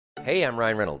Hey, I'm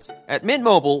Ryan Reynolds. At Mint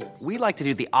Mobile, we like to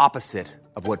do the opposite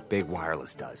of what Big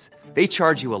Wireless does. They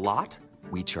charge you a lot,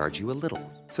 we charge you a little.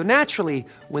 So naturally,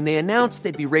 when they announced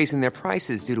they'd be raising their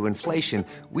prices due to inflation,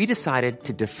 we decided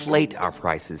to deflate our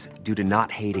prices due to not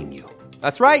hating you.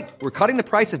 That's right. We're cutting the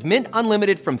price of Mint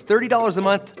Unlimited from $30 a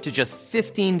month to just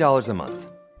 $15 a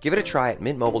month. Give it a try at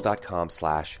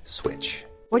mintmobile.com/switch.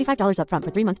 $45 up front for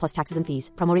 3 months plus taxes and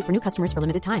fees. Promo rate for new customers for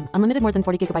limited time. Unlimited more than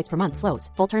 40 gigabytes per month. Slows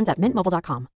full terms at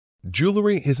mintmobile.com.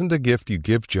 Jewelry isn't a gift you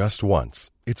give just once.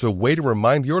 It's a way to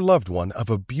remind your loved one of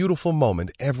a beautiful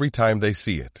moment every time they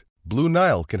see it. Blue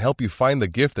Nile can help you find the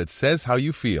gift that says how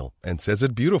you feel and says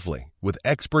it beautifully, with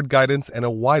expert guidance and a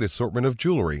wide assortment of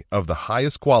jewelry of the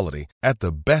highest quality at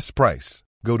the best price.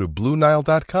 Go to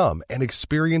BlueNile.com and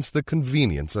experience the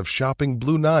convenience of shopping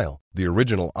Blue Nile, the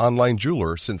original online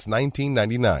jeweler since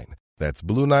 1999. That's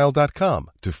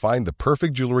BlueNile.com to find the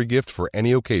perfect jewelry gift for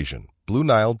any occasion.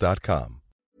 BlueNile.com.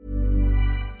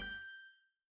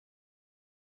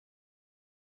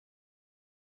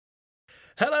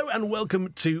 Hello and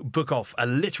welcome to Book Off, a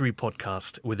literary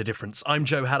podcast with a difference. I'm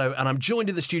Joe Haddo and I'm joined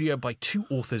in the studio by two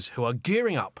authors who are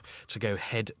gearing up to go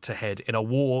head-to-head in a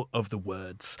war of the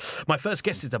words. My first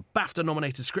guest is a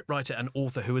BAFTA-nominated scriptwriter and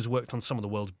author who has worked on some of the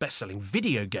world's best-selling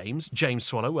video games, James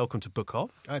Swallow. Welcome to Book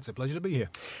Off. It's a pleasure to be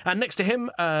here. And next to him,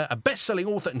 a best-selling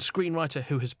author and screenwriter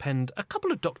who has penned a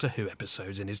couple of Doctor Who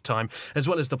episodes in his time, as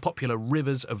well as the popular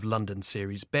Rivers of London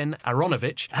series, Ben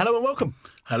Aaronovitch. Hello and welcome.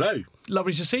 Hello.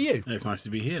 Lovely to see you. It's nice to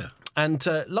be here. And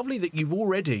lovely that you've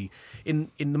already,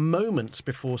 in the moments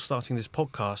before starting this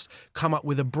podcast, come up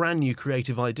with a brand new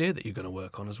creative idea that you're going to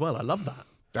work on as well. I love that.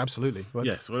 Absolutely.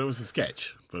 Yes, well, it was a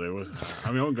sketch, but it wasn't.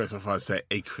 I mean, I won't go so far as to say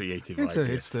a creative idea.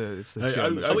 It's the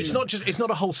It's not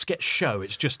a whole sketch show.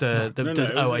 It's just I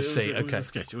see. It was a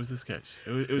sketch. It was a sketch.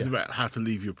 It was about how to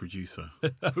leave your producer.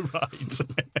 Right.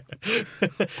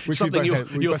 Which Something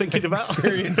you're thinking about.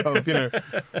 Experience of,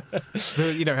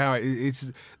 how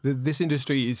this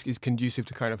industry is conducive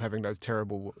to kind of having those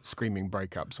terrible screaming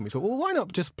breakups, and we thought, well, why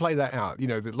not just play that out?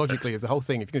 Logically, the whole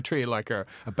thing. If you're going to treat it like a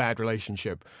bad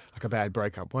relationship, like a bad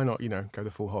breakup, why not, go the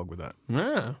full hog with that?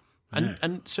 Yeah. Yes.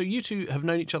 And so you two have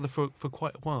known each other for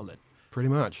quite a while then? Pretty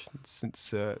much.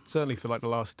 Since certainly for like the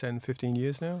last 10, 15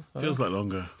 years now. Feels like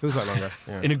longer.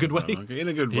 Yeah. In a good way? In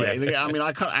a good way. Yeah. I mean,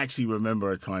 I can't actually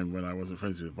remember a time when I wasn't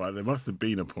friends with it, but there must have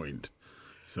been a point.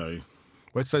 So...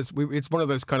 Well, it's one of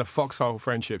those kind of foxhole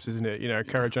friendships, isn't it?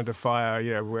 Courage under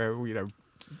fire, where,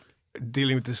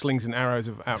 dealing with the slings and arrows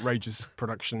of outrageous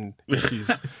production issues.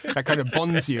 That kind of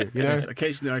bonds you, Yes,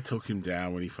 occasionally I talk him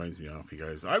down when he phones me up. He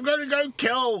goes, I'm going to go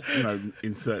kill,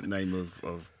 insert name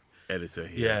of editor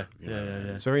here. Yeah.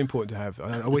 It's very important to have.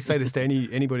 I always say this to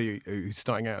anybody who's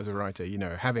starting out as a writer,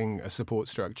 having a support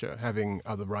structure, having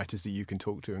other writers that you can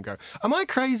talk to and go, am I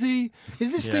crazy?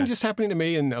 Is this thing just happening to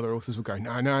me? And other authors will go,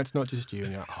 no, it's not just you.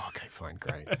 And you're like, oh, okay, fine,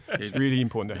 great. It's really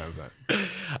important to have that.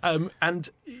 And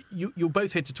you're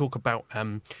both here to talk about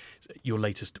your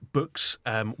latest books.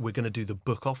 We're going to do the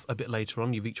book off a bit later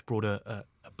on. You've each brought a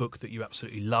book that you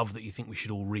absolutely love that you think we should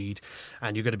all read,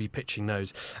 and you're going to be pitching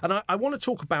those. And I want to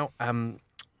talk about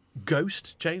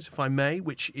Ghost, James, if I may,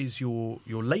 which is your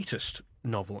latest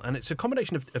novel, and it's a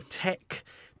combination of tech,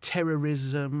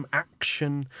 terrorism,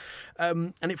 action,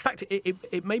 and in fact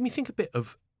it made me think a bit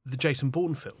of the Jason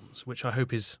Bourne films, which I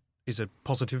hope is a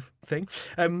positive thing.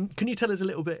 Can you tell us a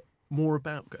little bit more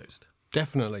about Ghost?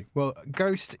 Definitely. Well,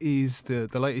 Ghost is the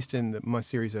latest in my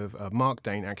series of Mark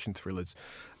Dane action thrillers.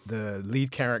 The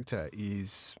lead character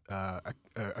is a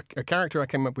character I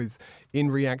came up with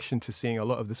in reaction to seeing a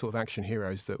lot of the sort of action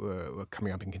heroes that were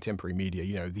coming up in contemporary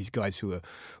media. These guys who are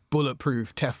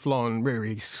bulletproof, Teflon,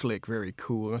 very slick, very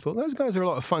cool. And I thought those guys are a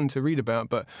lot of fun to read about,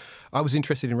 but I was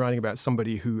interested in writing about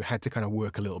somebody who had to kind of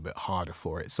work a little bit harder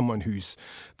for it. Someone who's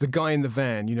the guy in the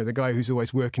van, the guy who's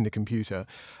always working the computer.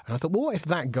 And I thought, well, what if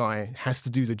that guy has to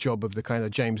do the job of the kind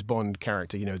of James Bond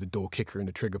character, the door kicker and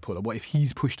the trigger puller? What if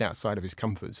he's pushed outside of his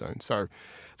comfort zone? So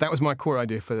that was my core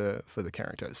idea for the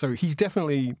character. So he's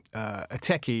definitely a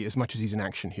techie as much as he's an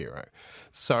action hero.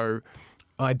 So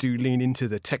I do lean into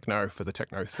the techno for the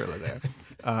techno thriller there.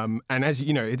 And as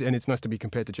you know, and it's nice to be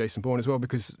compared to Jason Bourne as well,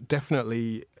 because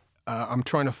definitely I'm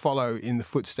trying to follow in the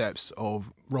footsteps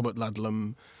of Robert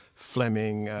Ludlum,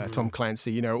 Fleming, Tom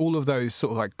Clancy, all of those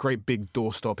sort of like great big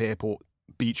doorstop airport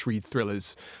beach read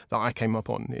thrillers that I came up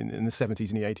on in the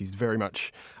 70s and the 80s. Very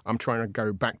much I'm trying to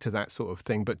go back to that sort of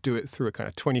thing, but do it through a kind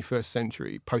of 21st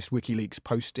century, post-WikiLeaks,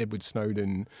 post-Edward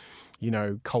Snowden,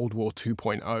 Cold War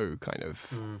 2.0 kind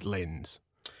of lens.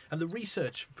 And the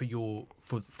research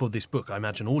for this book, I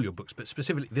imagine all your books, but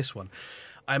specifically this one,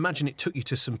 I imagine it took you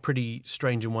to some pretty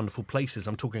strange and wonderful places.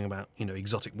 I'm talking about,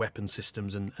 exotic weapon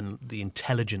systems and the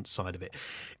intelligence side of it.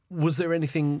 Was there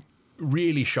anything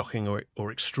really shocking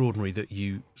or extraordinary that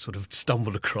you sort of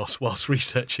stumbled across whilst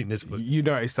researching this book? You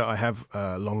noticed that I have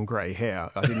long grey hair.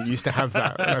 I didn't usst to have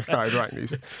that when I started writing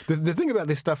these. The thing about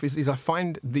this stuff is I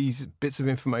find these bits of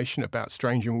information about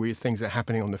strange and weird things that are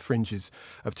happening on the fringes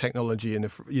of technology and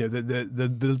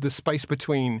the space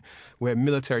between where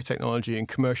military technology and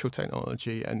commercial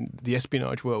technology and the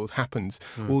espionage world happens.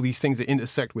 All these things that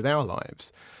intersect with our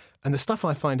lives. And the stuff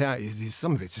I find out is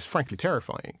some of it's just frankly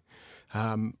terrifying.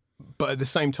 But at the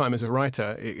same time, as a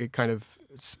writer, it kind of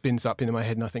spins up into my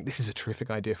head and I think this is a terrific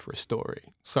idea for a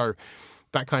story. So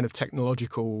that kind of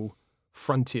technological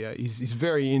frontier is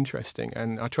very interesting,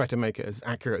 and I try to make it as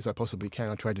accurate as I possibly can.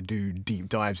 I try to do deep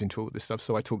dives into all this stuff.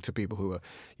 So I talk to people who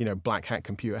are, black hat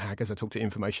computer hackers. I talk to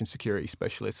information security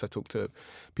specialists. I talk to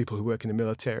people who work in the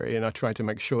military, and I try to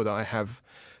make sure that I have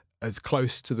as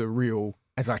close to the real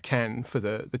as I can for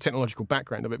the technological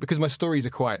background of it, because my stories are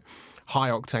quite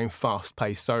high-octane,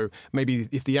 fast-paced. So maybe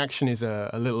if the action is a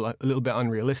little bit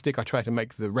unrealistic, I try to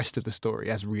make the rest of the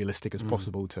story as realistic as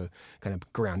possible to kind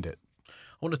of ground it. I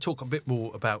want to talk a bit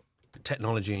more about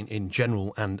technology in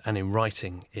general and in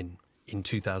writing in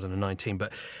 2019.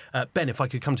 But Ben, if I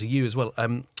could come to you as well,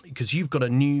 because you've got a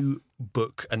new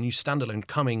book, a new standalone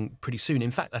coming pretty soon.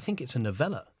 In fact, I think it's a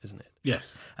novella, isn't it?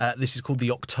 Yes. This is called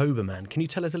The October Man. Can you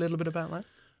tell us a little bit about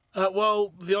that?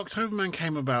 Well, The October Man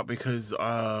came about because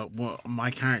my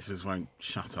characters won't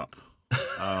shut up.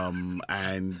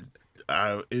 And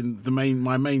in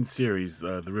my main series,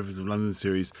 the Rivers of London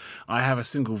series, I have a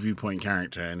single viewpoint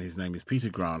character, and his name is Peter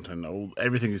Grant, and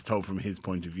everything is told from his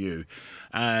point of view.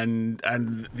 And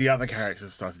the other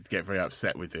characters started to get very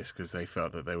upset with this because they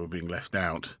felt that they were being left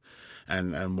out.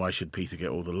 And why should Peter get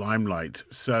all the limelight?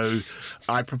 So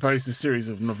I proposed a series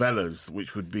of novellas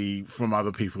which would be from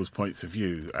other people's points of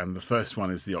view. And the first one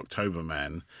is The October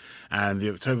Man. And The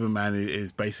October Man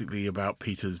is basically about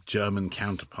Peter's German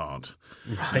counterpart.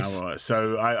 Right.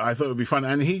 So I thought it would be fun.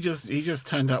 And he just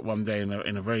turned up one day in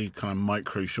a very kind of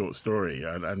micro short story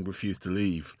and refused to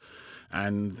leave.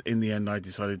 And in the end, I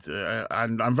decided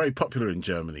and I'm very popular in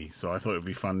Germany, so I thought it would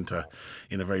be fun to,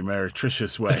 in a very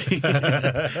meretricious way,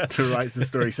 to write the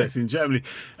story set in Germany.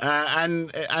 And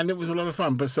it was a lot of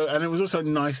fun. And it was also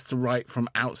nice to write from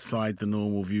outside the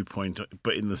normal viewpoint,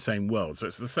 but in the same world. So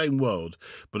it's the same world,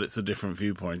 but it's a different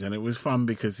viewpoint. And it was fun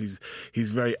because he's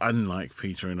very unlike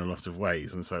Peter in a lot of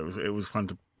ways. And so it was fun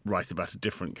to write about a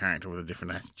different character with a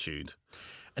different attitude.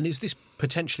 And is this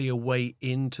potentially a way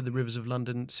into the Rivers of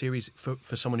London series for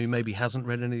someone who maybe hasn't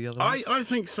read any of the other ones? I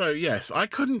think so, yes. I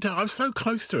couldn't tell. I'm so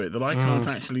close to it that I can't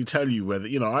actually tell you whether,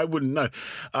 I wouldn't know.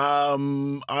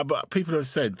 But people have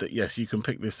said that, yes, you can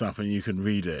pick this up and you can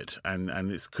read it, and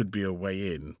this could be a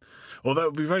way in. Although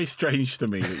it would be very strange to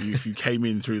me that if you came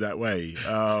in through that way.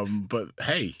 But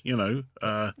hey,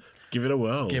 give it a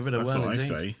whirl. Give it a whirl, That's what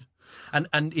indeed. I say.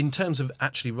 And in terms of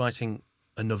actually writing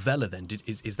a novella, then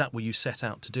is that what you set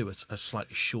out to do, a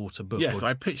slightly shorter book? Yes,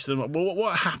 I pitched them. Well,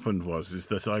 what happened is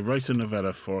that I wrote a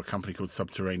novella for a company called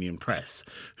Subterranean Press,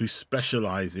 who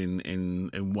specialise in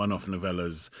one-off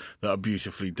novellas that are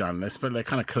beautifully done. They're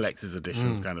kind of collector's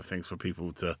editions, kind of things for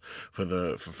people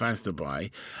for fans to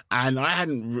buy. And I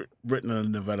hadn't written a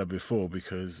novella before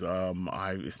because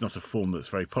it's not a form that's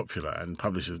very popular, and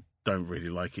publishers don't really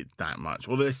like it that much.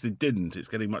 Although they didn't. It's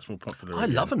getting much more popular. I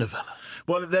love a novella.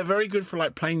 Well, they're very good for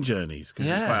like plane journeys because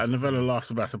it's like a novella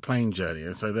lasts about a plane journey,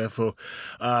 and so therefore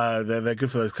they're good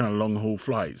for those kind of long haul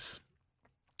flights.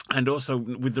 And also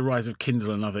with the rise of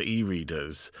Kindle and other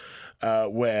e-readers,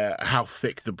 where how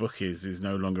thick the book is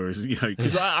no longer as,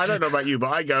 because I don't know about you, but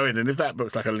I go in and if that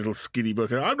book's like a little skinny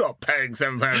book, I'm not paying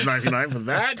 £7.99 for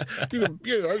that.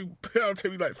 It'll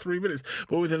take me like 3 minutes.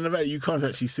 But with a novella, you can't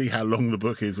actually see how long the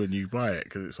book is when you buy it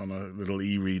because it's on a little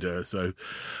e-reader. So,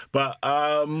 but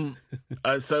and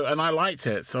I liked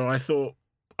it. So I thought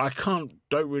I'm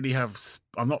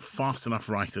not fast enough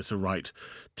writer to write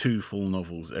 2 full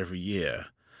novels every year.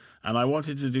 And I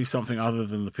wanted to do something other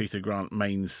than the Peter Grant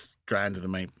main strand of the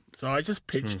main. So I just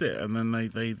pitched it, and then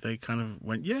they kind of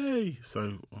went, yay.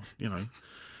 So,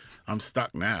 I'm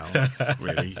stuck now,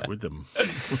 really, with them.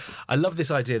 I love this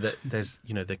idea that there's,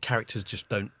 the characters just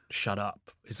don't shut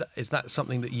up. Is that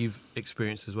something that you've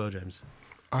experienced as well, James?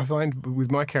 I find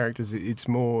with my characters, it's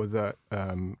more that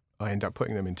I end up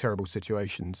putting them in terrible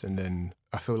situations, and then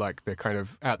I feel like they're kind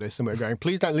of out there somewhere going,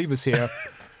 please don't leave us here.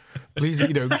 Please,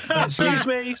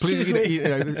 Excuse me.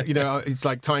 You know, it's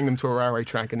like tying them to a railway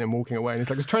track and then walking away. And it's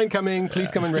like, there's a train coming.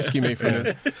 Please come and rescue me from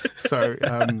it. So,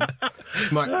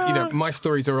 my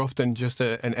stories are often just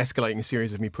an escalating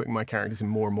series of me putting my characters in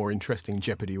more and more interesting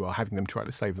jeopardy while having them try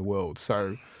to save the world.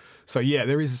 So yeah,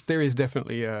 there is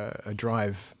definitely a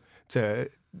drive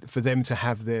for them to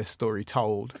have their story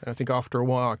told. And I think after a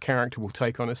while, a character will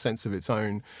take on a sense of its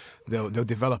own. They'll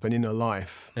develop an inner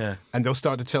life, and they'll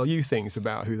start to tell you things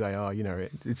about who they are. You know,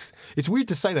 it's weird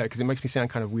to say that because it makes me sound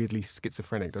kind of weirdly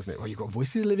schizophrenic, doesn't it? Well, you've got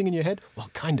voices living in your head. Well,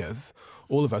 kind of.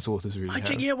 All of us authors really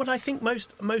have. Yeah, well, I think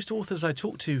most authors I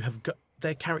talk to have got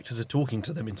their characters are talking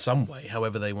to them in some way,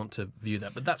 however they want to view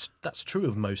that. But that's true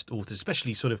of most authors,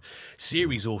 especially sort of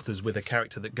series authors with a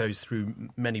character that goes through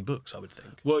many books, I would think.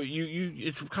 Well,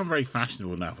 it's become very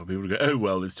fashionable now for people to go, oh,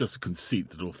 well, it's just a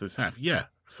conceit that authors have. Yeah.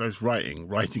 So is writing.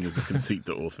 Writing is a conceit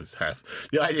that authors have.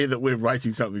 The idea that we're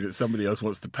writing something that somebody else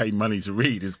wants to pay money to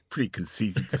read is pretty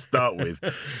conceited to start with.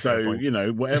 So,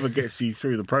 whatever gets you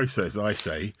through the process, I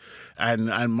say. And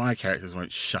my characters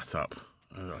won't shut up.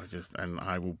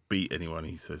 I will beat anyone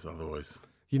who says otherwise.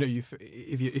 You know,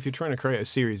 if you're trying to create a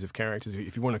series of characters,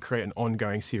 if you want to create an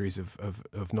ongoing series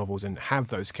of novels and have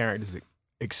those characters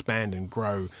expand and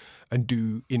grow and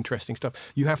do interesting stuff,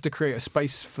 you have to create a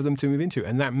space for them to move into.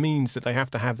 And that means that they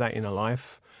have to have that inner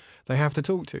life. They have to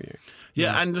talk to you.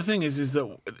 Yeah, and the thing is that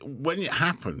when it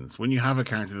happens, when you have a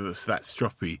character that's that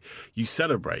stroppy, you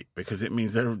celebrate because it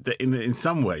means they're in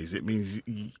some ways it means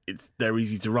they're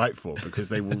easy to write for because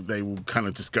they will kind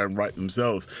of just go and write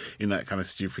themselves in that kind of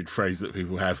stupid phrase that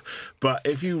people have. But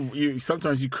if you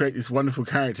sometimes you create this wonderful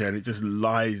character and they just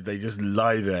lie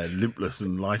there limpless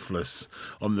and lifeless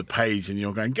on the page, and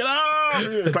you're going, get on!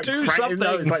 It's like do something.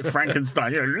 No, it's like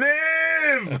Frankenstein.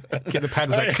 Live. Get the pad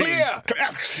like clear.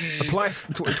 Apply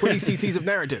 20 cc's of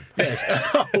narrative. Yes.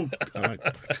 Oh, God.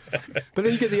 But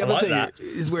then you get the other like thing that.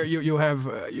 is where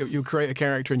you'll create a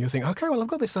character and you'll think, okay, well, I've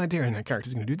got this idea, and that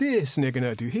character's going to do this, and they're going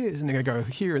to do his, and they're going to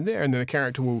go here and there, and then the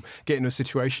character will get into a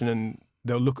situation and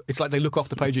they'll look. It's like they look off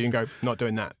the page at you and go, "Not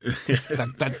doing that.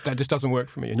 That just doesn't work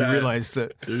for me." And you realise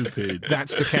that stupid.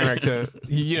 That's the character.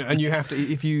 And you have to.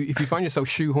 If you find yourself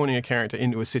shoehorning a character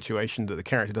into a situation that the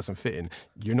character doesn't fit in,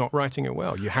 you're not writing it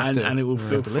well. You have to, and it will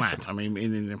feel listen. flat. I mean,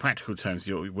 in practical terms,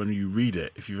 when you read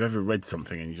it, if you've ever read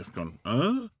something and you've just gone,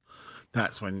 "Huh?"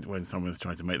 That's when someone's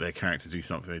trying to make their character do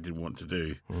something they didn't want to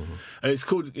do. Mm-hmm. And it's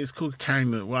called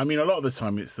carrying the. Well, I mean, a lot of the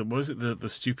time it's the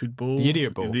stupid ball, the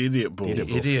idiot ball, the idiot ball,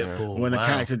 idiot ball. When the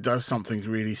character does something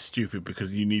really stupid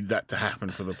because you need that to happen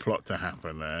for the plot to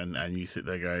happen, and you sit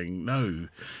there going no,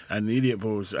 and the idiot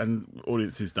balls and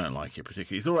audiences don't like it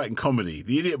particularly. It's all right in comedy.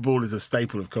 The idiot ball is a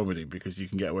staple of comedy because you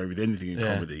can get away with anything in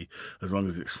comedy as long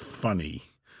as it's funny.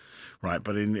 Right,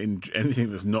 but in anything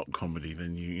that's not comedy,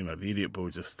 then the idiot ball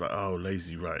just like,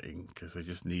 lazy writing because they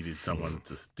just needed someone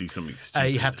to do something stupid.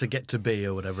 A had to get to B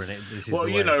or whatever, and this is well,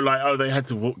 the way. they had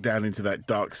to walk down into that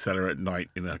dark cellar at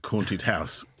night in a haunted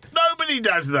house. Nobody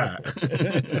does that.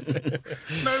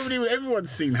 Everyone's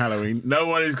seen Halloween. No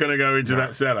one is going to go into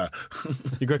that cellar.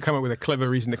 You've got to come up with a clever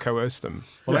reason to coerce them.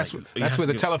 Well, that's where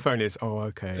the telephone is. Oh,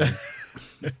 okay.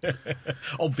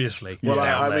 Obviously. Well,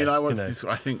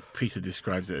 I think Peter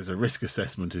describes it as a risk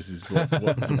assessment. This is what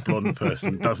the blonde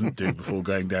person doesn't do before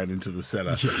going down into the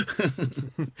cellar.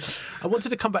 I wanted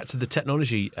to come back to the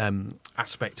technology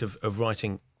aspect of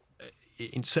writing,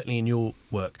 certainly in your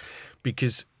work,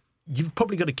 because you've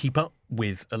probably got to keep up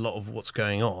with a lot of what's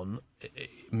going on,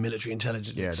 military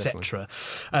intelligence, etc.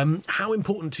 How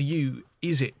important to you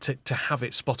is it to have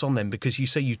it spot on then? Because you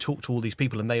say you talk to all these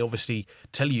people and they obviously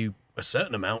tell you a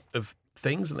certain amount of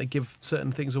things and they give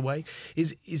certain things away.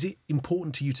 Is it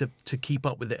important to you to keep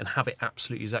up with it and have it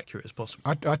absolutely as accurate as possible?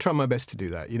 I try my best to do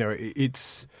that.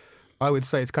 I would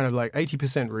say it's kind of like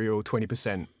 80% real,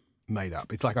 20% made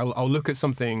up. It's like I'll look at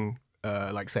something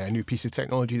like, say, a new piece of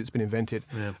technology that's been invented,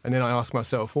 and then I ask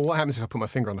myself, well, what happens if I put my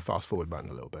finger on the fast forward button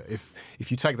a little bit?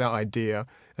 If you take that idea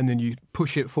and then you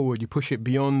push it forward, you push it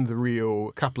beyond the real,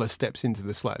 a couple of steps into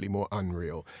the slightly more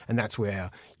unreal, and that's where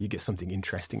you get something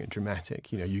interesting and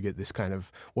dramatic. You get this kind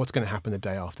of what's going to happen the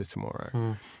day after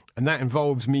tomorrow. And that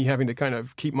involves me having to kind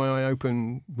of keep my eye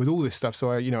open with all this stuff.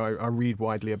 So I read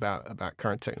widely about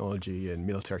current technology and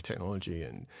military technology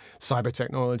and cyber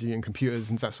technology and computers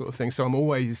and that sort of thing. So I'm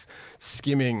always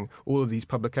skimming all of these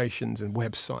publications and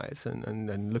websites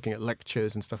and looking at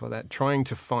lectures and stuff like that, trying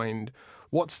to find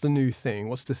what's the new thing,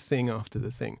 what's the thing after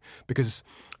the thing. Because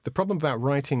the problem about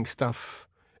writing stuff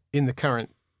in the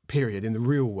current period, in the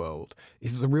real world,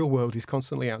 is that the real world is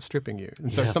constantly outstripping you.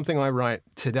 And so something I write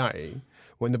today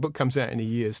when the book comes out in a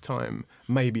year's time,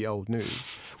 may be old news.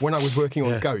 When I was working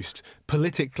on Ghost,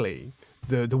 politically,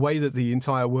 the way that the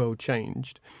entire world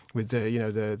changed with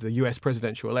the US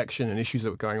presidential election and issues that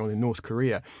were going on in North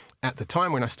Korea, at the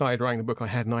time when I started writing the book, I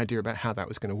had an idea about how that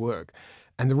was going to work.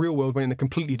 And the real world went in a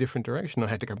completely different direction. I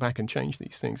had to go back and change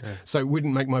these things. Yeah. So it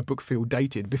wouldn't make my book feel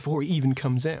dated before it even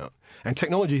comes out. And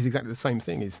technology is exactly the same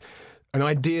thing. Is an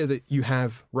idea that you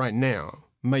have right now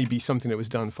may be something that was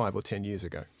done 5 or 10 years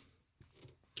ago.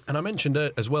 And I mentioned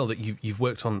as well that you've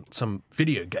worked on some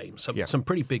video games, some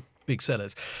pretty big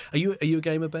sellers. Are you a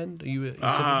gamer, Ben? Are you?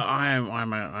 I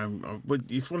am.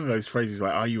 It's one of those phrases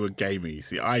like, "Are you a gamer?" You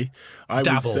see, I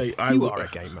Dabble. would say you are a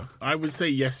gamer. I would say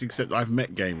yes, except I've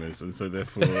met gamers, and so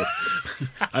therefore,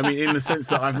 I mean, in the sense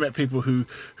that I've met people who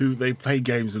they play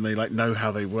games and they like know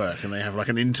how they work and they have like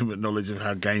an intimate knowledge of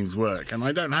how games work, and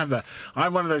I don't have that.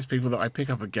 I'm one of those people that I pick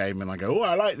up a game and I go, "Oh,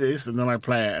 I like this," and then I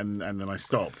play it and then I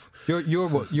stop. You're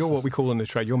what we call in the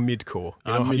trade. You're mid-core.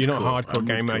 You're not a hardcore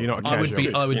gamer. You're not a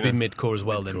casual. I would be mid-core as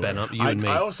well. Then Ben, you and me.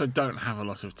 I also don't have a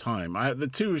lot of time. The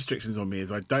two restrictions on me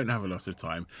is I don't have a lot of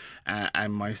time,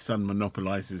 and my son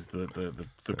monopolises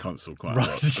the console quite a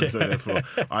lot, and so therefore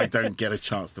I don't get a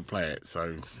chance to play it.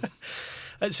 So,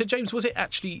 so James, was it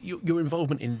actually your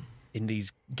involvement in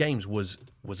these games was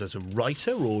as a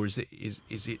writer, or is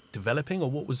it developing,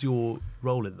 or what was your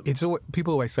role in them?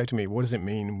 People always say to me, what does it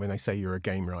mean when they say you're a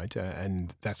game writer?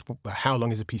 And that's how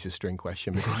long is a piece of string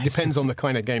question, because it depends on the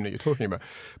kind of game that you're talking about.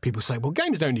 People say, well,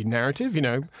 games don't need narrative,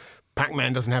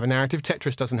 Pac-Man doesn't have a narrative,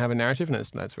 Tetris doesn't have a narrative, and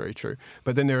that's very true.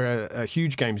 But then there are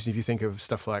huge games, if you think of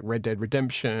stuff like Red Dead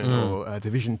Redemption or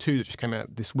Division 2 that just came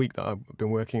out this week that I've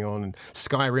been working on, and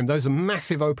Skyrim. Those are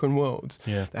massive open worlds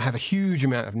that have a huge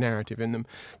amount of narrative in them.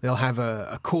 They'll have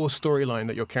a core storyline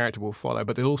that your character will follow,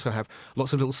 but they'll also have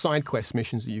lots of little side quest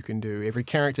missions that you can do. Every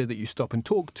character that you stop and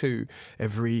talk to,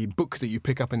 every book that you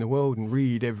pick up in the world and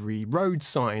read, every road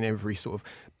sign, every sort of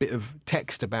bit of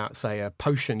text about, say, a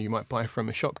potion you might buy from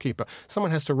a shopkeeper. Someone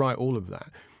has to write all of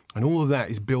that. And all of that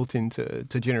is built into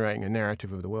generating a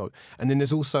narrative of the world. And then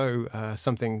there's also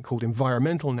something called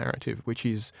environmental narrative, which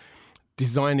is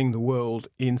designing the world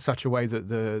in such a way that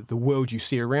the world you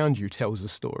see around you tells a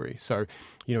story. So,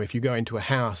 if you go into a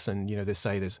house and,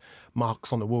 there's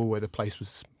marks on the wall where the place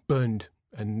was burned,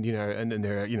 and and then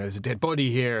there's a dead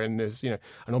body here, and there's an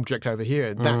object over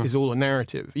here. That is all a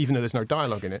narrative, even though there's no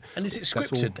dialogue in it. And is it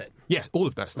scripted then? Yeah, all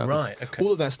of that stuff. Right. Okay.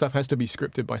 All of that stuff has to be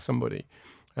scripted by somebody.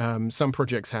 Some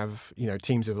projects have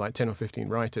teams of like 10 or 15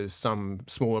 writers. Some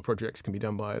smaller projects can be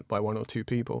done by 1 or 2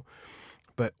 people.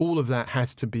 But all of that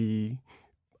has to be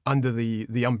under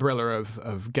the umbrella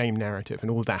of game narrative, and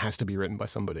all of that has to be written by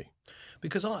somebody.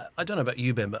 Because I don't know about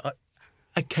you, Ben, but I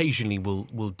occasionally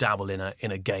will dabble in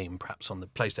a game, perhaps on the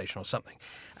PlayStation or something,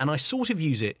 and I sort of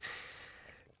use it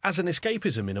as an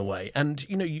escapism in a way. And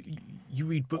you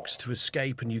read books to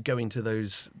escape, and you go into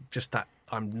those, just that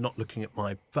I'm not looking at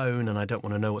my phone and I don't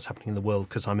want to know what's happening in the world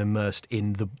because I'm immersed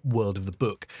in the world of the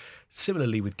book.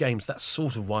 Similarly with games, that's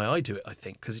sort of why I do it, I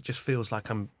think, because it just feels like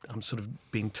I'm sort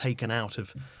of being taken out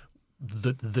of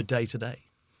the day to day.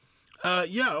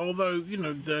 Yeah, although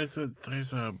there's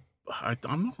a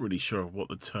I'm not really sure what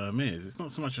the term is. It's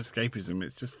not so much escapism,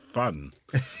 it's just fun.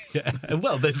 Yeah,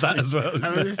 well, there's that as well. I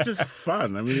mean, it's just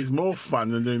fun. I mean, it's more fun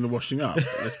than doing the washing up,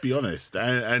 let's be honest.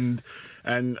 And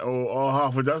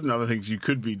half a dozen other things you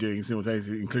could be doing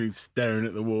simultaneously, including staring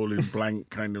at the wall in blank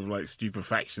kind of like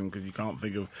stupefaction because you can't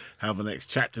think of how the next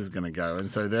chapter's going to go.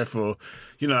 And so therefore,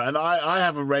 and I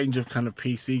have a range of kind of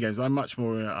PC games. I'm much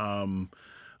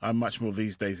more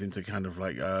these days into kind of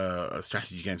like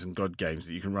strategy games and God games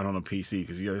that you can run on a PC,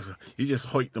 because you just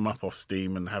hoik them up off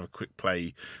Steam and have a quick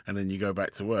play and then you go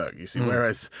back to work. You see,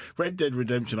 whereas Red Dead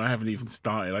Redemption, I haven't even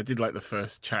started. I did like the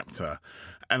first chapter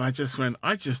and I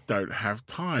just don't have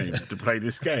time to play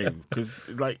this game because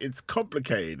like it's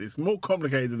complicated. It's more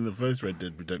complicated than the first Red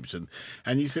Dead Redemption.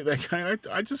 And you sit there going,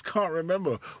 I just can't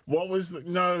remember what was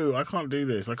no, I can't do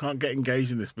this. I can't get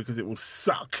engaged in this because it will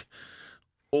suck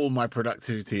all my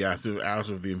productivity out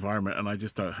of the environment, and I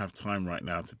just don't have time right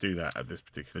now to do that at this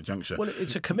particular juncture. Well,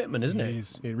 it's a commitment, isn't it?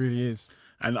 It really is.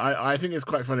 And I think it's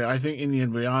quite funny. I think in the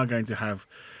end we are going to have...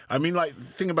 I mean, like, the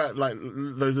thing about like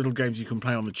those little games you can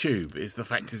play on the tube is the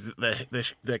fact is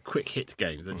that they're quick hit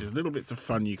games. They're just little bits of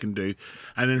fun you can do.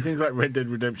 And then things like Red Dead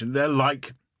Redemption, they're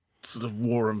like sort of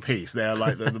War and Peace. They are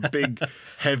like the big,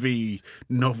 heavy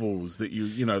novels that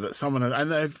that someone has,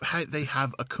 and they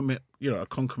have a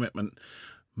concomitant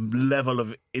level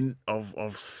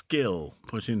of skill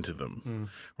put into them.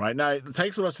 Right now, it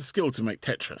takes a lot of skill to make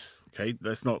Tetris. Okay,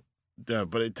 let's not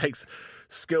but it takes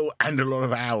skill and a lot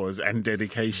of hours and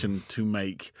dedication to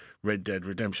make Red Dead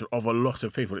Redemption of a lot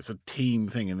of people. It's a team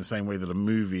thing in the same way that a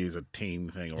movie is a team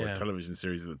thing or a television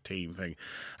series is a team thing.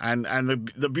 And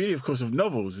the beauty, of course, of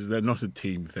novels is they're not a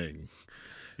team thing.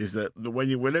 Is that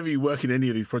whenever you work in any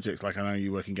of these projects, like I know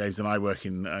you work in games and I work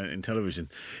in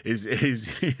television,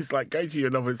 is like going to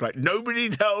your novel. It's like nobody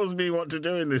tells me what to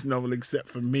do in this novel except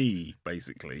for me,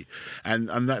 basically, and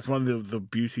that's one of the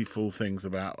beautiful things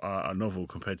about a novel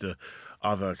compared to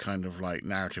other kind of like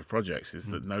narrative projects is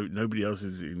that nobody else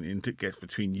is gets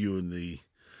between you and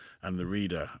the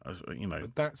reader. You know.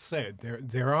 But that said,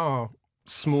 there are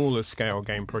smaller scale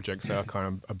game projects that are kind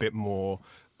of a bit more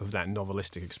of that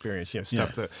novelistic experience,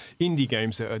 stuff that indie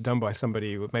games that are done by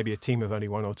somebody with maybe a team of only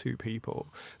one or two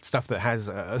people, stuff that has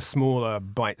a smaller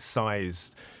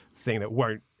bite-sized thing that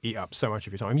won't eat up so much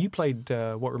of your time. You played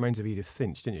What Remains of Edith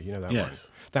Finch, didn't you? You know that one?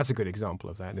 That's a good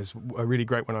example of that. There's a really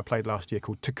great one I played last year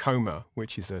called Tacoma,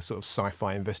 which is a sort of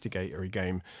sci-fi investigatory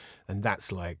game, and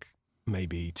that's like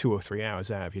maybe 2 or 3 hours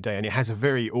out of your day, and it has a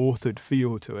very authored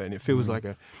feel to it, and it feels like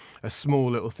a small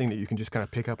little thing that you can just kind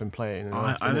of pick up and play it in an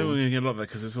I afternoon. think we're going to get a lot of that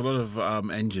because there's a lot of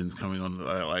engines coming on,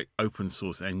 like open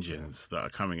source engines that are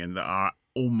coming in that are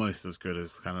almost as good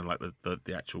as kind of like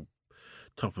the actual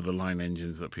top of the line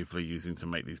engines that people are using to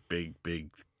make these big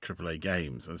AAA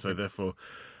games, and so therefore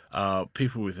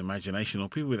people with imagination or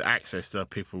people with access to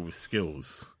people with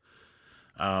skills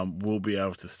will be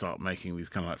able to start making these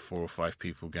kind of like 4 or 5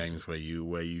 people games where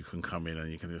you can come in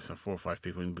and you can just have 4 or 5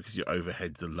 people in because your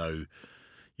overheads are low.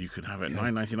 You can have it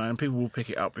 $9.99 and people will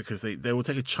pick it up because they will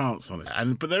take a chance on it.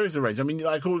 But there is a range. I mean,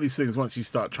 like all these things, once you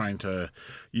start trying to,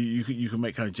 you can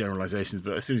make kind of generalizations,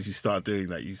 but as soon as you start doing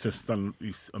that, you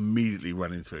immediately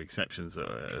run into exceptions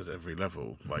at every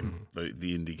level, like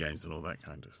the indie games and all that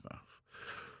kind of stuff.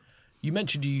 You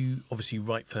mentioned you obviously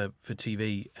write for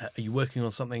TV. Are you working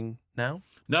on something now?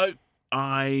 No,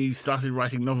 I started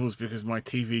writing novels because my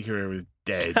TV career was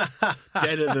dead.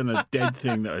 Deader than a dead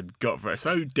thing that I'd got for it.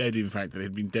 So dead, in fact, that it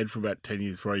had been dead for about 10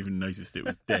 years before I even noticed it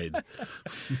was dead.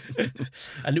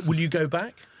 And will you go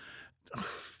back?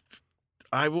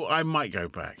 I might go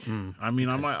back. I mean,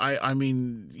 I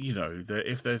mean, you know,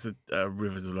 if there's a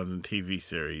Rivers of London TV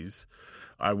series,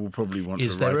 I will probably want to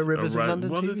write. Is there a Rivers of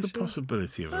London TV series? Well, there's a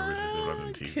possibility of a Rivers of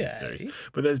London TV series.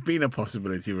 But there's been a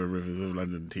possibility of a Rivers of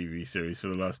London TV series for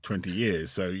the last 20 years.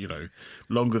 So, you know,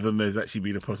 longer than there's actually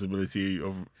been a possibility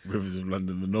of Rivers of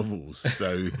London, the novels.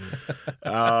 So,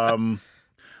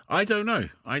 I don't know.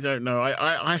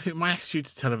 I think my attitude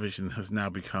to television has now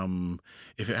become,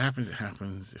 if it happens, it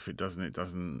happens. If it doesn't, it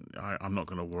doesn't. I'm not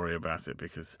going to worry about it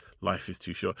because life is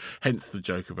too short. Hence the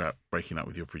joke about breaking up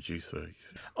with your producer.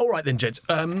 All right then, gents.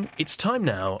 It's time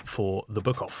now for the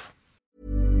book off.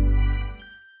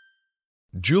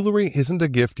 Jewelry isn't a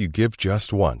gift you give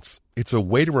just once. It's a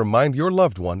way to remind your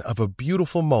loved one of a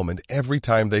beautiful moment every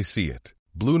time they see it.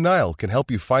 Blue Nile can help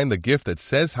you find the gift that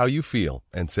says how you feel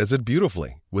and says it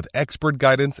beautifully with expert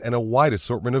guidance and a wide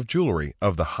assortment of jewelry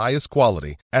of the highest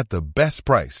quality at the best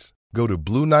price. Go to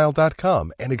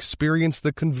BlueNile.com and experience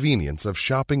the convenience of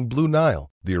shopping Blue Nile,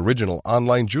 the original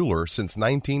online jeweler since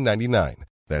 1999.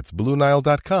 That's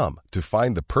BlueNile.com to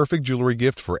find the perfect jewelry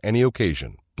gift for any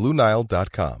occasion.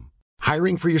 BlueNile.com.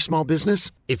 Hiring for your small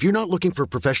business? If you're not looking for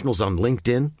professionals on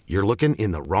LinkedIn, you're looking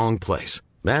in the wrong place.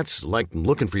 That's like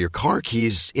looking for your car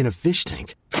keys in a fish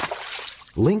tank.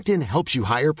 LinkedIn helps you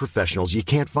hire professionals you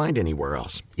can't find anywhere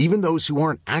else, even those who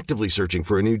aren't actively searching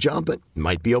for a new job but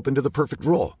might be open to the perfect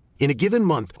role. In a given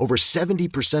month, over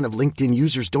 70% of LinkedIn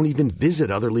users don't even visit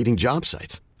other leading job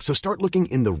sites. So start looking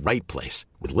in the right place.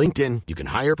 With LinkedIn, you can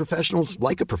hire professionals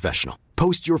like a professional.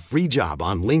 Post your free job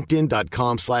on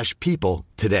linkedin.com/people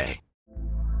today.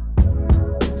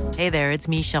 Hey there, it's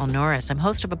Michelle Norris. I'm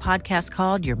host of a podcast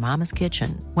called Your Mama's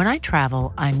Kitchen. When I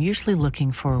travel, I'm usually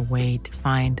looking for a way to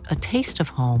find a taste of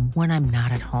home when I'm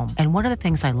not at home. And one of the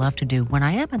things I love to do when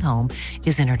I am at home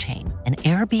is entertain. And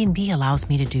Airbnb allows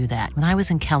me to do that. When I was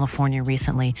in California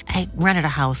recently, I rented a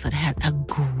house that had a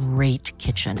great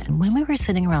kitchen. And when we were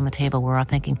sitting around the table, we were all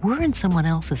thinking, we're in someone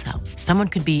else's house. Someone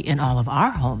could be in all of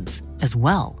our homes as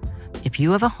well. If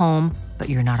you have a home, but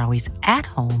you're not always at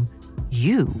home,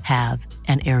 you have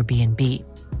an Airbnb.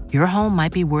 Your home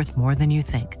might be worth more than you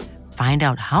think. Find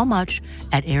out how much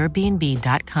at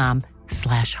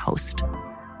airbnb.com/host.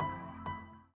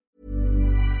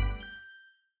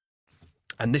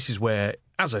 And this is where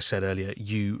as I said earlier,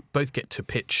 you both get to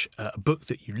pitch a book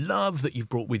that you love, that you've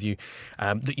brought with you,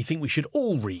 that you think we should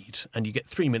all read, and you get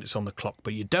 3 minutes on the clock,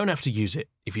 but you don't have to use it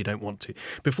if you don't want to.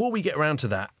 Before we get around to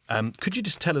that, could you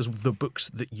just tell us the books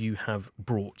that you have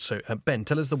brought? So, Ben,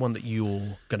 tell us the one that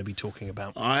you're going to be talking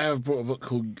about. I have brought a book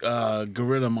called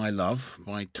Gorilla My Love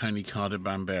by Tony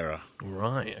Carter-Bambera.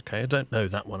 Right, okay, I don't know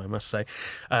that one, I must say.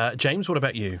 James, what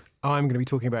about you? I'm going to be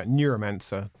talking about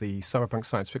Neuromancer, the cyberpunk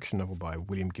science fiction novel by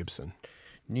William Gibson.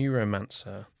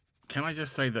 Neuromancer. Can I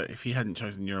just say that if he hadn't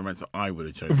chosen Neuromancer, I would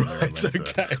have chosen Neuromancer.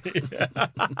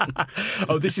 Okay.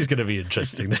 Oh, this is going to be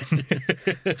interesting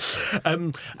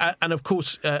then. And of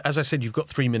course, as I said, you've got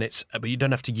 3 minutes, but you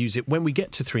don't have to use it. When we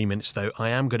get to 3 minutes, though, I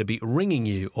am going to be ringing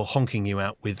you or honking you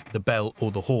out with the bell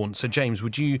or the horn. So, James,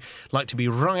 would you like to be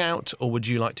rung out or would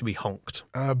you like to be honked?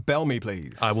 Bell me,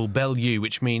 please. I will bell you,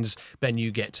 which means, Ben,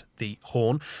 you get the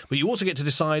horn. But you also get to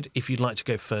decide if you'd like to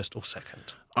go first or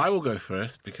second. I will go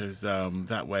first because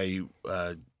that way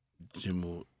Jim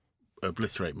will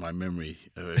obliterate my memory,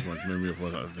 everyone's memory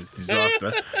of this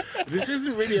disaster. This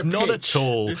isn't really a pitch. Not at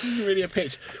all. This isn't really a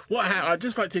pitch. I'd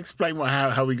just like to explain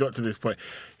how we got to this point.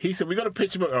 He said, we got a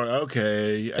pitch book. Oh,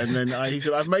 okay. And then he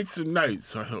said, I've made some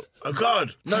notes. I thought, oh,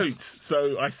 God, notes.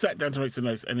 So I sat down to make some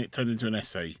notes and it turned into an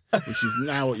essay, which is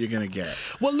now what you're going to get.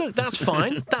 Well, look, that's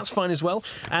fine. That's fine as well.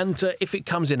 And if it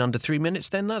comes in under 3 minutes,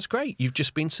 then that's great. You've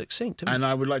just been succinct. And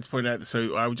I would like to point out,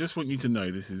 so I would just want you to know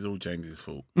this is all James's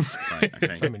fault. Right,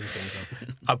 okay. So many things.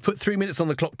 I've put 3 minutes on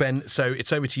the clock, Ben, so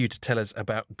it's over to you to tell us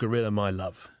about Gorilla My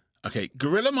Love. Okay,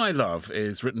 Gorilla My Love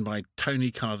is written by Tony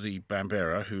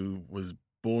Carter-Bambera, who was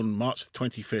born March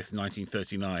 25th,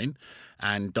 1939,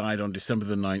 and died on December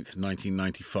the 9th,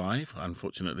 1995,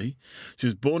 unfortunately. She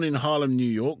was born in Harlem, New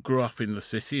York, grew up in the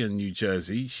city and New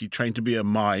Jersey. She trained to be a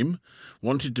mime,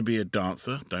 wanted to be a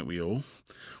dancer, don't we all?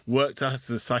 Worked as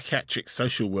a psychiatric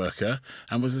social worker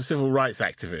and was a civil rights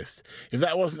activist. If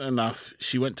that wasn't enough,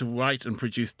 she went to write and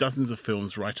produce dozens of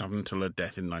films right up until her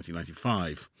death in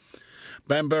 1995.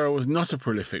 Bambera was not a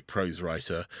prolific prose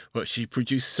writer, but she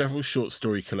produced several short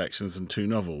story collections and 2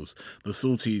 novels, The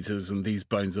Salt Eaters and These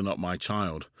Bones Are Not My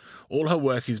Child. All her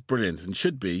work is brilliant and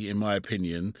should be, in my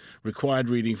opinion, required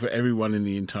reading for everyone in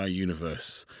the entire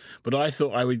universe. But I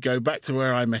thought I would go back to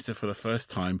where I met her for the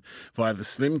first time via the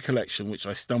slim collection which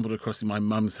I stumbled across in my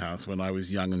mum's house when I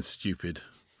was young and stupid.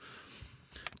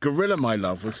 Gorilla My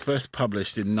Love was first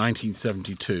published in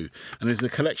 1972 and is a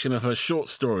collection of her short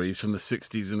stories from the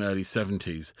 60s and early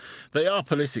 70s. They are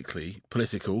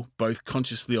political, both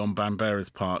consciously on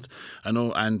Bambera's part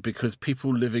and because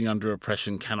people living under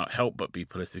oppression cannot help but be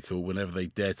political whenever they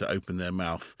dare to open their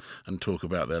mouth and talk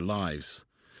about their lives.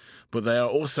 But they are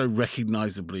also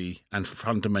recognisably and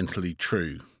fundamentally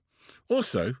true.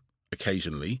 Also,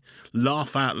 occasionally,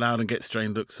 laugh out loud and get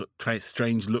strange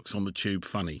looks on the tube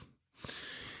funny.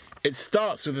 It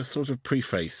starts with a sort of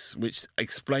preface which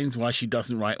explains why she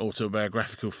doesn't write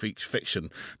autobiographical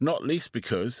fiction, not least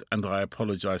because, and I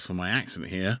apologise for my accent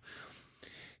here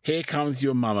comes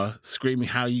your mama screaming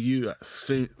how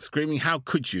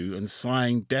could you, and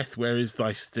sighing death where is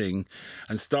thy sting,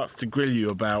 and starts to grill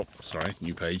you about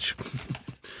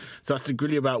starts to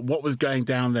grill you about what was going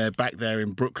down there back there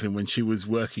in Brooklyn when she was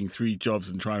working 3 jobs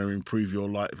and trying to improve your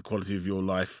life, the quality of your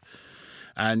life.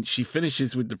 And she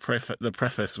finishes with the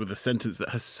preface with a sentence that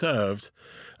has served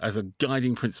as a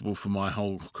guiding principle for my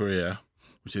whole career,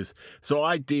 which is, so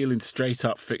I deal in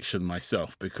straight-up fiction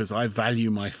myself because I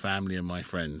value my family and my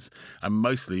friends, and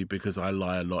mostly because I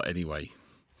lie a lot anyway.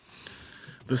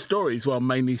 The stories, while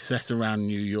mainly set around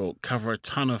New York, cover a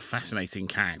ton of fascinating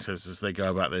characters as they go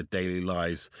about their daily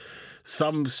lives.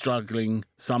 Some struggling,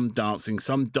 some dancing,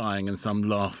 some dying, and some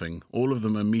laughing, all of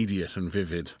them immediate and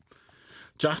vivid.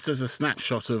 Just as a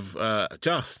snapshot of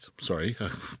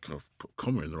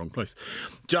comma in the wrong place.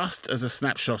 Just as a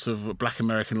snapshot of Black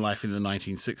American life in the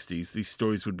 1960s, these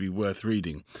stories would be worth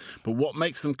reading. But what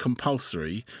makes them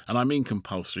compulsory, and I mean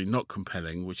compulsory, not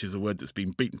compelling, which is a word that's been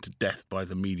beaten to death by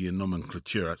the media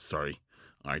nomenclature.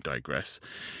 I digress.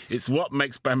 It's what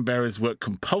makes Bambera's work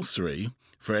compulsory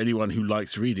for anyone who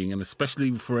likes reading, and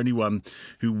especially for anyone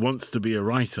who wants to be a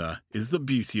writer, is the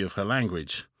beauty of her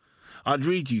language. I'd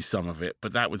read you some of it,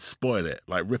 but that would spoil it,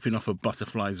 like ripping off a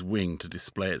butterfly's wing to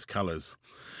display its colours.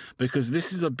 Because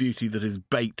this is a beauty that is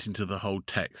baked into the whole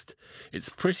text. It's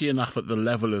pretty enough at the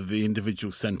level of the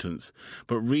individual sentence,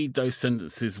 but read those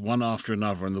sentences one after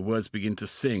another and the words begin to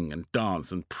sing and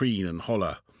dance and preen and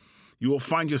holler. You will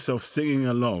find yourself singing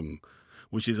along,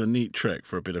 which is a neat trick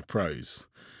for a bit of prose.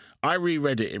 I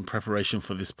reread it in preparation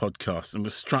for this podcast and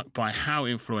was struck by how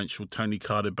influential Tony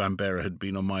Cardo-Bambera had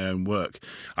been on my own work.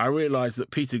 I realised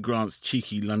that Peter Grant's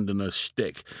cheeky Londoner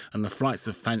shtick and the flights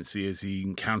of fancy as he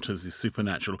encounters the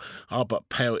supernatural are but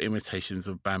pale imitations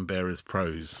of Bambera's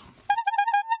prose.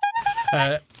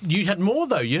 You had more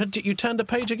though. You turned a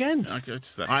page again.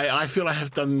 I feel I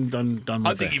have done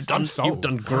my I think best. you've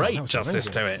done great justice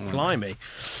to it. Blimey.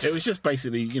 It was just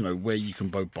basically, where you can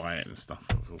both buy it and stuff.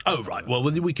 Oh right. Well,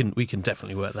 we can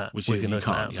definitely work that. Which we is can you open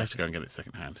that can't. out You have to later. go and get it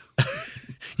second hand.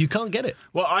 You can't get it.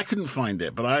 Well, I couldn't find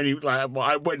it, but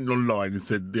I went online and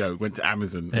said, went to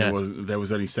Amazon. Yeah. There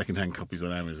was only second hand copies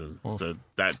on Amazon, so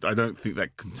that I don't think that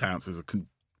counts as a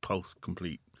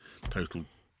complete total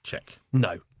check.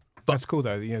 No. That's cool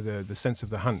though. The sense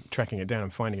of the hunt, tracking it down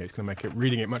and finding it is going to make it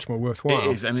reading it much more worthwhile. It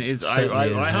is, and it is. I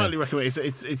highly recommend it.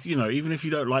 It's even if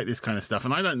you don't like this kind of stuff,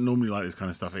 and I don't normally like this kind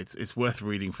of stuff, it's worth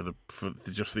reading for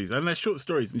just these. And they're short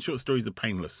stories, and short stories are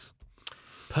painless.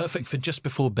 Perfect for just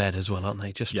before bed as well, aren't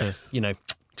they? Just Yes. to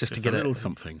just to get a little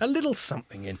something. A little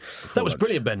something in. That was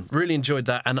brilliant, Ben. Really enjoyed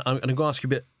that. And I'm going to ask you a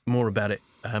bit more about it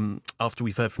after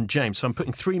we've heard from James. So I'm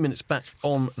putting 3 minutes back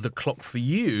on the clock for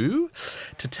you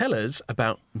to tell us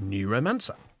about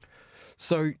Neuromancer.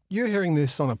 So you're hearing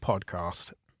this on a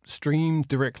podcast, streamed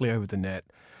directly over the net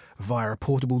via a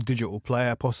portable digital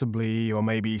player possibly, or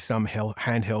maybe some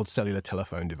handheld cellular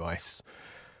telephone device.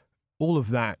 All of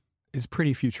that is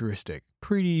pretty futuristic,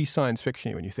 pretty science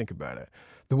fiction when you think about it.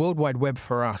 The World Wide Web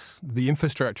for us, the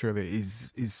infrastructure of it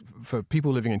is for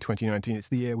people living in 2019, it's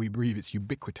the air we breathe, it's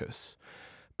ubiquitous.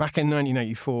 Back in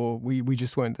 1984, we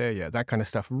just weren't there yet. That kind of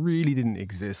stuff really didn't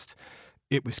exist.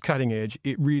 It was cutting edge.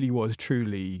 It really was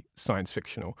truly science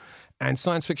fictional. And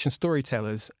science fiction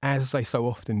storytellers, as they so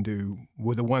often do,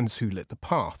 were the ones who lit the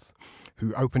path,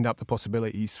 who opened up the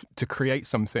possibilities to create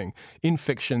something in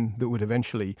fiction that would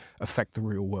eventually affect the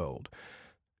real world.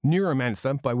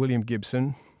 Neuromancer by William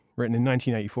Gibson, written in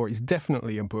 1984, is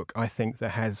definitely a book, I think,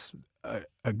 that has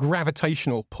a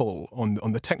gravitational pull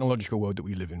on the technological world that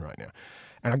we live in right now.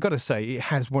 And I've got to say, it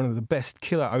has one of the best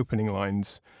killer opening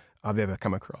lines I've ever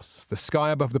come across. The sky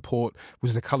above the port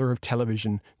was the colour of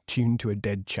television tuned to a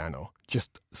dead channel.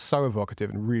 Just so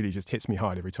evocative and really just hits me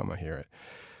hard every time I hear it.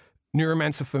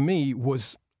 Neuromancer for me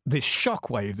was this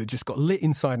shockwave that just got lit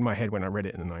inside my head when I read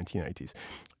it in the 1980s.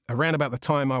 Around about the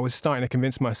time I was starting to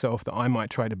convince myself that I might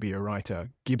try to be a writer,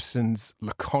 Gibson's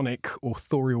laconic,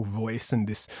 authorial voice and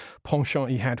this penchant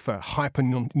he had for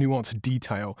hyper-nuanced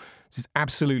detail just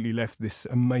absolutely left this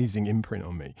amazing imprint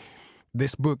on me.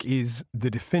 This book is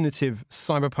the definitive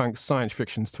cyberpunk science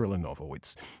fiction thriller novel.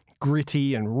 It's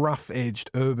gritty and rough-edged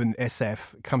urban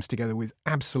SF. It comes together with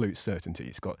absolute certainty.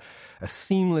 It's got a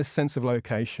seamless sense of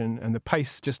location, and the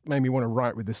pace just made me want to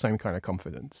write with the same kind of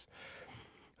confidence.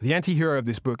 The anti-hero of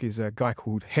this book is a guy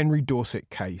called Henry Dorset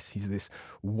Case. He's this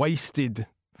wasted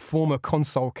former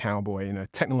console cowboy in a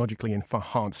technologically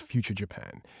enhanced future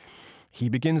Japan. He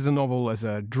begins the novel as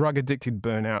a drug-addicted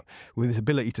burnout with his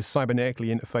ability to cybernetically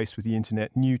interface with the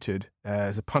internet neutered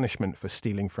as a punishment for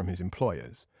stealing from his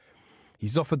employers.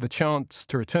 He's offered the chance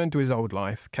to return to his old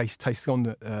life. Case takes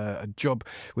on a job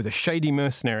with a shady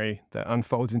mercenary that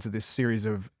unfolds into this series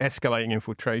of escalating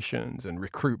infiltrations and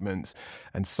recruitments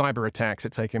and cyber attacks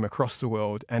that take him across the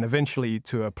world and eventually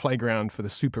to a playground for the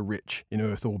super rich in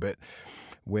Earth orbit,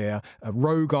 where a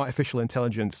rogue artificial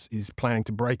intelligence is planning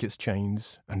to break its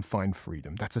chains and find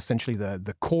freedom. That's essentially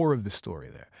the core of the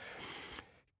story there.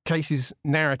 Case's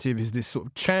narrative is this sort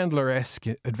of Chandler-esque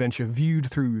adventure viewed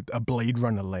through a Blade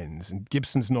Runner lens, and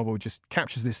Gibson's novel just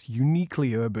captures this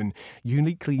uniquely urban,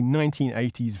 uniquely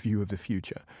 1980s view of the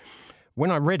future. When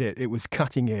I read it, it was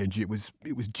cutting edge. It was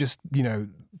just,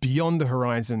 beyond the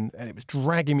horizon, and it was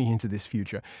dragging me into this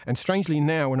future. And strangely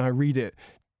now, when I read it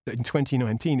in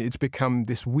 2019, it's become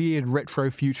this weird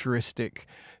retro-futuristic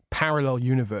parallel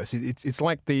universe. It's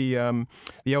like the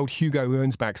old Hugo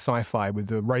Earnsback sci-fi with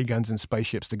the ray guns and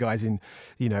spaceships, the guys in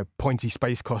pointy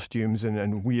space costumes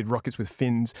and weird rockets with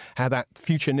fins. How that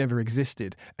future never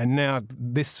existed, and now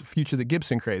this future that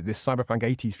Gibson created, this cyberpunk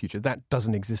 80s future, that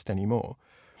doesn't exist anymore.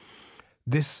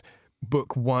 This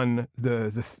book won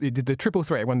it did the triple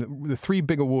threat. It won the three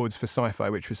big awards for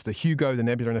sci-fi, which was the Hugo, the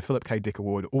Nebula, and the Philip K. Dick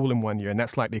Award, all in one year. And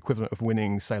that's like the equivalent of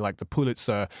winning, say, like the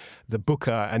Pulitzer, the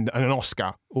Booker, and an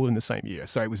Oscar, all in the same year.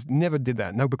 So it was never did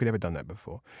that. No book had ever done that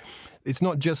before. It's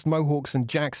not just mohawks and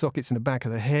jack sockets in the back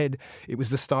of the head. It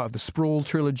was the start of the Sprawl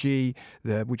trilogy,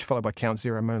 which followed by Count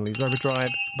Zero, Mona Lisa's Overdrive.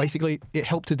 Basically, it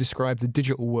helped to describe the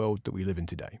digital world that we live in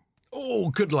today.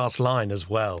 Oh, good last line as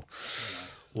well.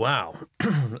 Wow.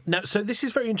 Now, so this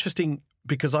is very interesting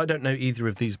because I don't know either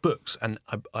of these books, and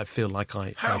I feel like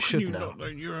I should know. How can you not know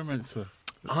Neuromancer?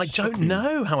 I don't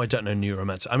know how I don't know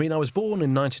Neuromancer. I mean, I was born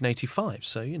in 1985,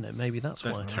 so, maybe that's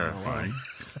why. That's terrifying.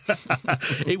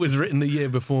 It was written the year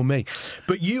before me.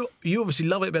 But you obviously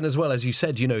love it, Ben, as well. As you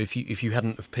said, if you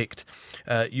hadn't have picked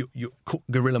your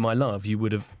Gorilla My Love, you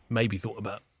would have maybe thought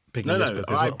about picking this book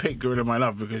as well. I picked Gorilla My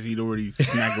Love because he'd already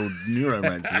snaggled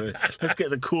Neuromancer. Let's get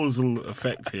the causal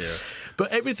effect here.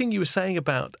 But everything you were saying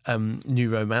about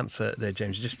Neuromancer there,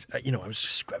 James, just, I was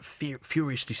just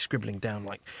furiously scribbling down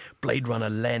like Blade Runner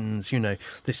lens,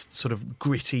 this sort of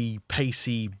gritty,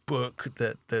 pacey book,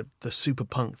 the super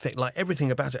punk thing, like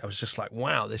everything about it. I was just like,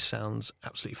 wow, this sounds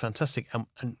absolutely fantastic.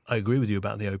 And I agree with you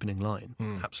about the opening line.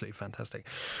 Absolutely fantastic.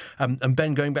 And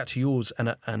Ben, going back to yours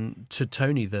and to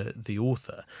Toni, the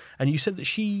author, and you said that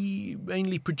she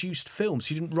mainly produced films.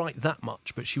 She didn't write that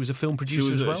much, but she was a film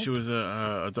producer as well? She was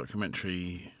a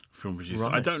documentary film producer.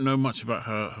 Right. I don't know much about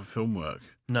her film work.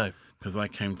 No. Because I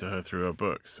came to her through her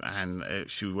books, and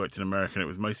she worked in America, and it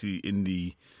was mostly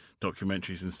indie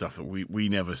documentaries and stuff that we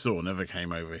never saw, never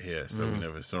came over here, so we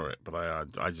never saw it. But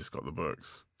I just got the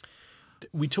books.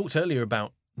 We talked earlier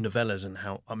about novellas and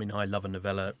how, I love a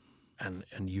novella,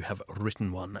 and you have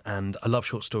written one, and I love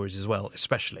short stories as well,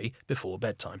 especially before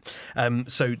bedtime.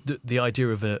 So the idea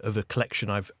of a collection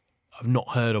I've not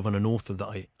heard of and an author that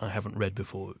I haven't read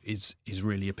before is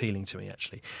really appealing to me,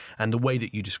 actually. And the way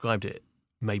that you described it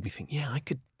made me think, I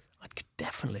could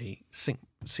definitely sink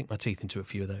my teeth into a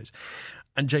few of those.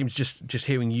 And James, just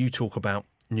hearing you talk about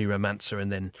Neuromancer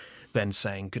and then Ben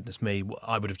saying, goodness me,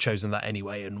 I would have chosen that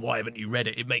anyway, and why haven't you read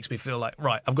it? It makes me feel like,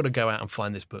 right, I've got to go out and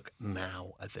find this book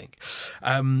now, I think.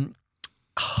 I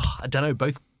don't know,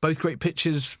 both great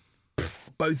pictures,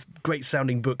 both great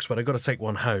sounding books, but I've got to take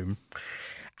one home.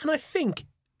 And I think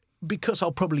because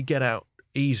I'll probably get out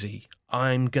easy,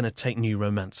 I'm going to take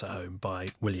Neuromancer home by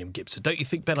William Gibson. Don't you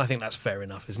think, Ben? I think that's fair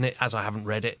enough, isn't it? As I haven't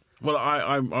read it. Well,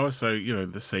 I'm also,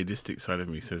 the sadistic side of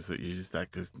me says that you just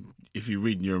that because if you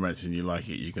read Neuromancer and you like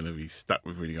it, you're going to be stuck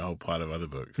with reading a whole pile of other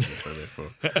books. And so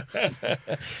therefore,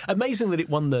 amazing that it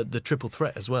won the triple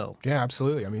threat as well. Yeah,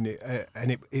 absolutely. I mean,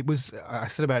 it was. I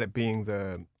said about it being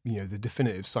the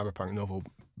definitive cyberpunk novel,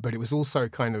 but it was also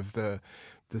kind of the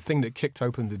thing that kicked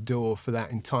open the door for that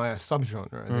entire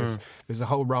subgenre. There's a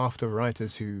whole raft of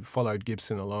writers who followed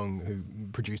Gibson along, who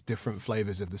produced different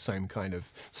flavors of the same kind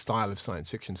of style of science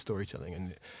fiction storytelling,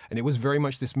 and it was very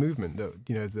much this movement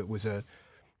that was a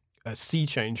sea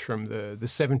change from the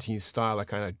 70s style, a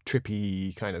kind of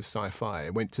trippy kind of sci-fi.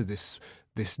 It went to this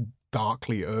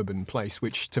darkly urban place,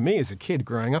 which to me as a kid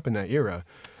growing up in that era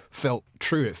felt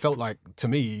true. It felt like, to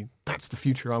me, that's the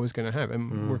future I was going to have,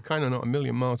 and we're kind of not a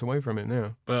million miles away from it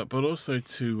now. But also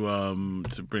to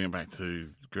bring it back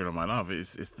to Gorilla My Love,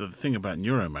 is the thing about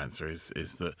Neuromancer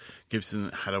is that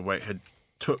Gibson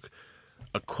took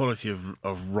a quality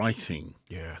of writing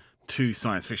to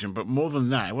science fiction, but more than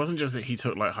that, it wasn't just that he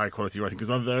took like high quality writing,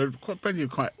 because there are plenty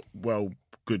of quite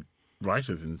good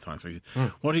writers in science fiction.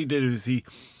 What he did is he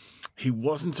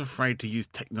wasn't afraid to use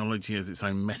technology as its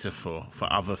own metaphor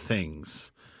for other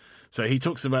things. So he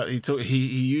talks about he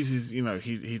uses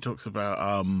he talks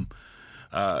about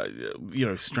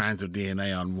strands of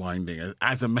DNA unwinding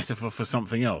as a metaphor for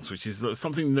something else, which is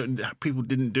something that people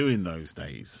didn't do in those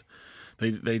days.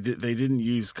 They didn't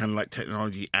use kind of like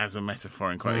technology as a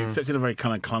metaphor, except in a very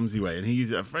kind of clumsy way. And he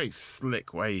used it a very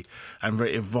slick way and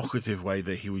very evocative way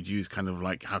that he would use kind of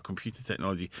like how computer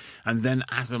technology, and then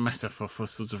as a metaphor for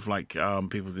sort of like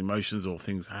people's emotions or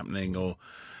things happening, or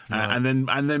and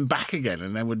then back again,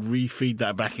 and then would refeed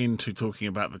that back into talking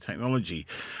about the technology.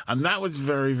 And that was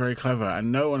very, very clever.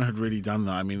 And no one had really done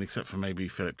that. I mean, except for maybe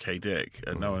Philip K. Dick,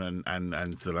 no one and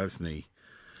Zelazny.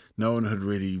 No one had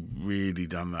really, really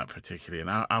done that particularly,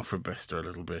 and Alfred Bester a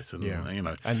little bit, and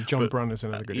and John Brunn is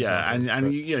another good example.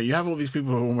 and you have all these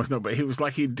people who almost know, but he was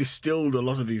like he distilled a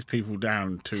lot of these people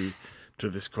down to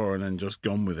this core and then just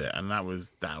gone with it, and that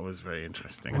was very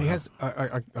interesting. And he has,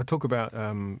 I talk about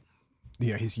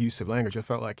his use of language. I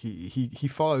felt like he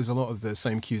follows a lot of the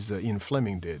same cues that Ian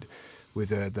Fleming did, with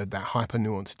that hyper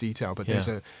nuanced detail, but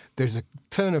there's a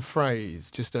turn of phrase,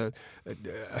 just a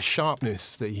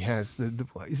sharpness that he has.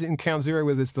 Is it in Count Zero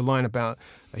where there's the line about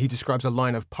he describes a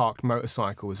line of parked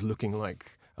motorcycles looking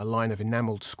like a line of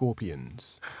enamelled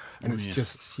scorpions, and it's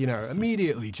just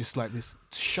immediately just like this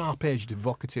sharp edged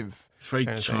evocative. It's very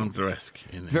Chandler-esque.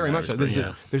 Very much so.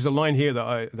 There's a line here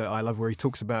that I love where he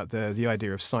talks about the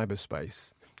idea of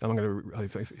cyberspace. And I'm going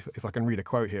to, if I can read a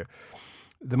quote here.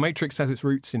 The Matrix has its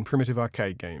roots in primitive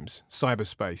arcade games,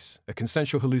 cyberspace, a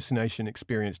consensual hallucination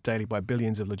experienced daily by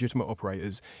billions of legitimate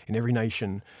operators in every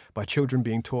nation by children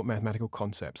being taught mathematical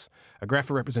concepts, a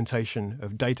graphic representation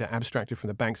of data abstracted from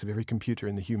the banks of every computer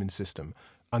in the human system,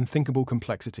 unthinkable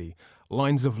complexity,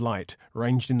 lines of light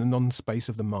ranged in the non-space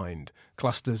of the mind,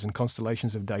 clusters and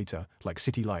constellations of data like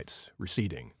city lights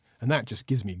receding. And that just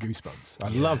gives me goosebumps. I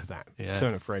love that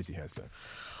turn of phrase he has there.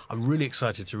 I'm really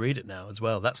excited to read it now as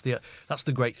well. That's the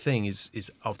great thing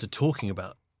is after talking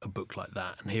about a book like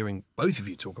that and hearing both of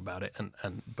you talk about it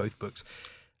and both books,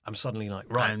 I'm suddenly like,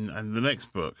 right. And the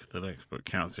next book,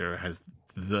 Count Zero, has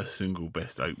the single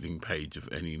best opening page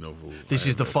of any novel. This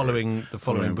is the following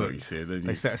book. You see,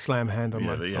 they set a slam hand on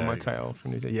my tail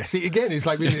from New Day. Yeah, see, again, it's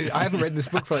like I haven't read this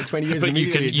book for like 20 years. But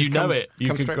you know it.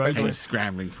 You can quote I'm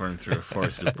scrambling for him through a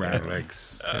forest of brown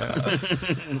legs.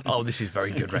 Oh, this is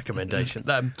very good recommendation.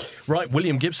 Right,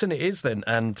 William Gibson it is then,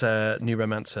 and New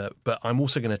Romancer. But I'm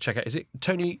also going to check out, is it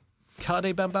Tony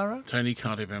Cade-Bambara? Tony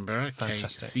Cade-Bambara,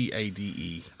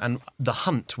 K-C-A-D-E. And The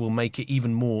Hunt will make it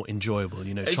even more enjoyable, I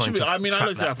looked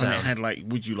it up and it had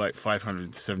would you like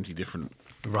 570 different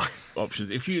options.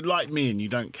 If you like me and you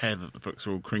don't care that the books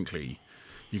are all crinkly,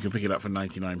 you can pick it up for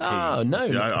 99p. Oh, no.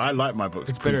 See, I like my books.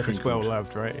 It's better if it's well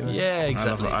loved, right? Yeah,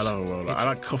 exactly. I love a well loved. I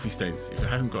like coffee stains. If it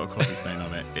hasn't got a coffee stain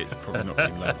on it, it's probably not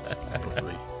being loved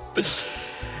properly.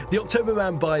 The October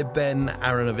Man by Ben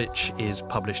Aronovich is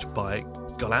published by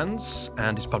Gollancz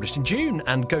and is published in June,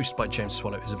 and Ghost by James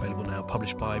Swallow is available now,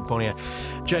 published by Bonnier.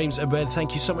 James and Ben,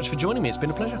 thank you so much for joining me. It's been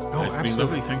a pleasure. It's been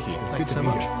lovely, thank you. Thanks so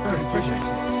much. I appreciate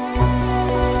it.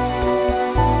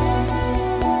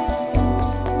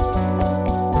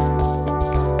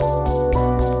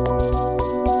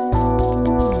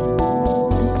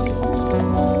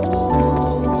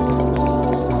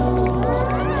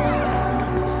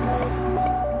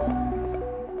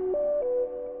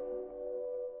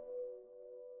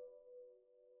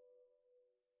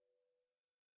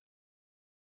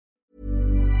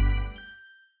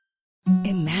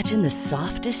 Imagine the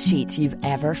softest sheets you've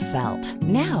ever felt.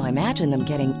 Now imagine them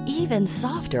getting even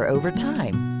softer over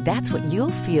time. That's what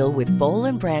you'll feel with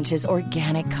Boll & Branch's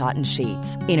organic cotton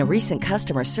sheets. In a recent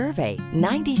customer survey,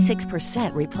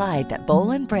 96% replied that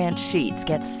Boll & Branch sheets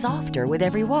get softer with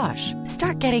every wash.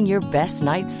 Start getting your best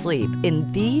night's sleep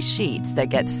in these sheets that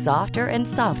get softer and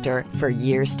softer for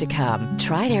years to come.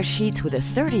 Try their sheets with a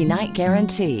 30-night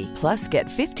guarantee. Plus, get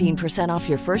 15% off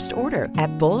your first order at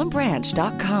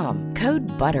bollandbranch.com. Code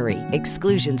BUTTERY.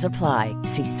 Exclusions apply.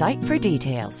 See site for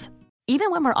details.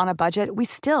 Even when we're on a budget, we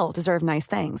still deserve nice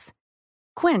things.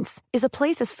 Quince is a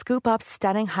place to scoop up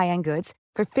stunning high-end goods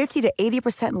for 50 to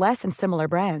 80% less than similar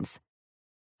brands.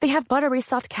 They have buttery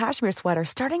soft cashmere sweaters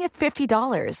starting at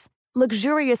 $50,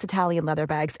 luxurious Italian leather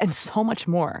bags, and so much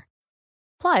more.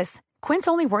 Plus, Quince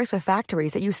only works with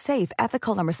factories that use safe,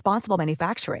 ethical, and responsible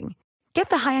manufacturing. Get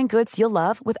the high-end goods you'll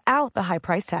love without the high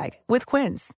price tag with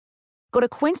Quince. Go to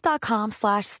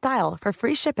quince.com/style for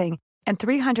free shipping and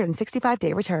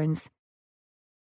 365-day returns.